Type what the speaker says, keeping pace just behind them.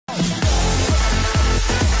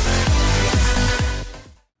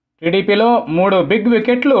టీడీపీలో 3 బిగ్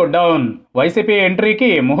వికెట్లు down. YCP ఎంట్రీకి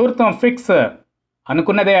ముహూర్తం ఫిక్స్.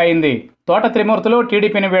 అనుకున్నదే అయింది. తోట త్రిమూర్తులు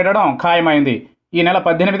టీడీపీని వీడడం ఖాయమైంది. ఈ నెల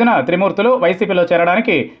 18న త్రిమూర్తులు వైసీపీలో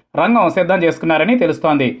చేరడానికి రంగం సిద్ధం చేసుకున్నారని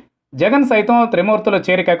తెలుస్తోంది. జగన్ సైతం త్రిమూర్తులు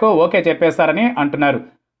చేరికకు ఓకే చెప్పేశారని అంటున్నారు.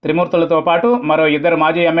 త్రిమూర్తులతో పాటు మరో 2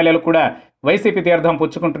 మాజీ ఎమ్మెల్యేలు కూడా వైసీపీ తీర్థం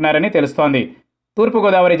పుచ్చుకుంటున్నారని తెలుస్తోంది.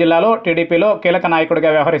 తూర్పుగోదావరి జిల్లాలో టీడీపీలో కీలక నాయకుడిగా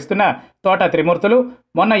వ్యవహరిస్తున్న తోట త్రిమూర్తులు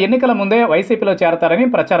మొన్న ఎన్నికల ముందే వైసీపీలో చేరతారని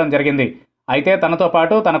ప్రచారం జరిగింది. అయితే తనతో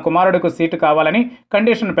పాటు తన కుమారుడికి సీటు కావాలని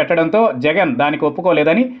కండిషన్ పెట్టడంతో జగన్ దానికి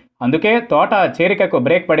ఒప్పుకోలేదని, అందుకే తోట చేరికకు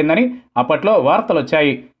బ్రేక్ పడిందని అప్పట్లో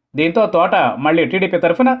వార్తలొచ్చాయి. దీంతో తోట మళ్లీ టీడీపీ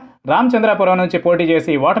తరఫున రామచంద్రాపురం నుంచి పోటీ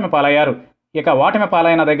చేసి ఓటమి పాలయ్యారు. ఇక ఓటమి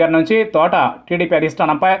పాలైన దగ్గర నుంచి తోట టీడీపీ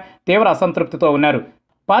అధిష్టానంపై తీవ్ర అసంతృప్తితో ఉన్నారు.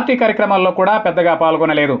 పార్టీ కార్యక్రమాల్లో కూడా పెద్దగా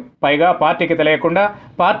పాల్గొనలేదు. పైగా పార్టీకి తెలియకుండా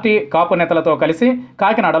పార్టీ కాపు నేతలతో కలిసి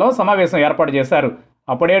కాకినాడలో సమావేశం ఏర్పాటు చేశారు.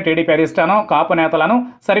 అప్పుడే టీడీపీ అధిష్టానం కాపు నేతలను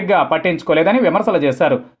సరిగ్గా పట్టించుకోలేదని విమర్శలు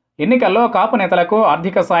చేశారు. ఎన్నికల్లో కాపు నేతలకు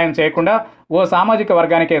ఆర్థిక సాయం చేయకుండా ఓ సామాజిక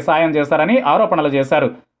వర్గానికే సాయం చేశారని ఆరోపణలు చేశారు.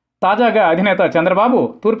 తాజాగా అధినేత చంద్రబాబు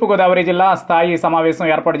తూర్పుగోదావరి జిల్లా స్థాయి సమావేశం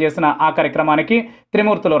ఏర్పాటు చేసిన ఆ కార్యక్రమానికి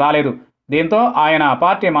త్రిమూర్తులు రాలేదు. దీంతో ఆయన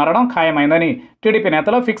పార్టీ మారడం ఖాయమైందని టీడీపీ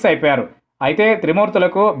నేతలు ఫిక్స్ అయిపోయారు. అయితే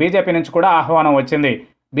త్రిమూర్తులకు బీజేపీ నుంచి కూడా ఆహ్వానం వచ్చింది.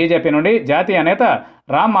 బీజేపీ నుండి జాతీయ నేత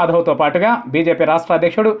రామ్ మాధవ్తో పాటుగా బీజేపీ రాష్ట్ర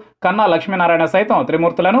అధ్యక్షుడు కన్నా లక్ష్మీనారాయణ సైతం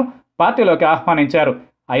త్రిమూర్తులను పార్టీలోకి ఆహ్వానించారు.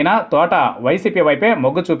 అయినా తోట వైసీపీ వైపే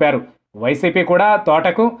మొగ్గు చూపారు. వైసీపీ కూడా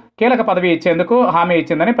తోటకు కీలక పదవి ఇచ్చేందుకు హామీ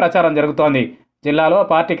ఇచ్చిందని ప్రచారం జరుగుతోంది. జిల్లాలో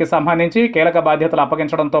పార్టీకి సంబంధించి కీలక బాధ్యతలు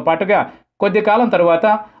అప్పగించడంతో పాటుగా కొద్ది కాలం తరువాత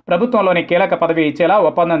ప్రభుత్వంలోని కీలక పదవి ఇచ్చేలా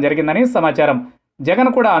ఒప్పందం జరిగిందని సమాచారం.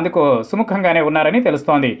 జగన్ కూడా అందుకు సుముఖంగానే ఉన్నారని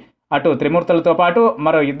తెలుస్తోంది. అటు త్రిమూర్తులతో పాటు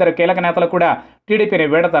మరో 2 కీలక నేతలు కూడా టీడీపీని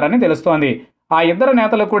వీడతారని తెలుస్తోంది. ఆ 2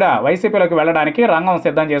 నేతలు కూడా వైసీపీలోకి వెళ్లడానికి రంగం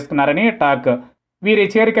సిద్ధం చేసుకున్నారని టాక్. వీరి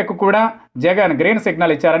చేరికకు కూడా జగన్ గ్రీన్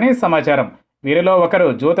సిగ్నల్ ఇచ్చారని సమాచారం. వీరిలో ఒకరు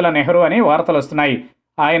జ్యోతుల నెహ్రూ అని వార్తలు వస్తున్నాయి.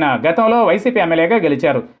 ఆయన గతంలో వైసీపీ ఎమ్మెల్యేగా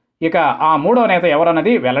గెలిచారు. ఇక ఆ 3వ నేత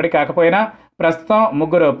ఎవరన్నది వెల్లడి కాకపోయినా ప్రస్తుతం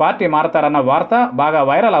 3 పార్టీ మారతారన్న వార్త బాగా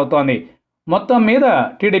వైరల్ అవుతోంది. మొత్తం మీద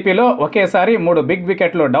టీడీపీలో ఒకేసారి 3 బిగ్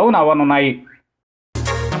వికెట్లు డౌన్ అవ్వనున్నాయి.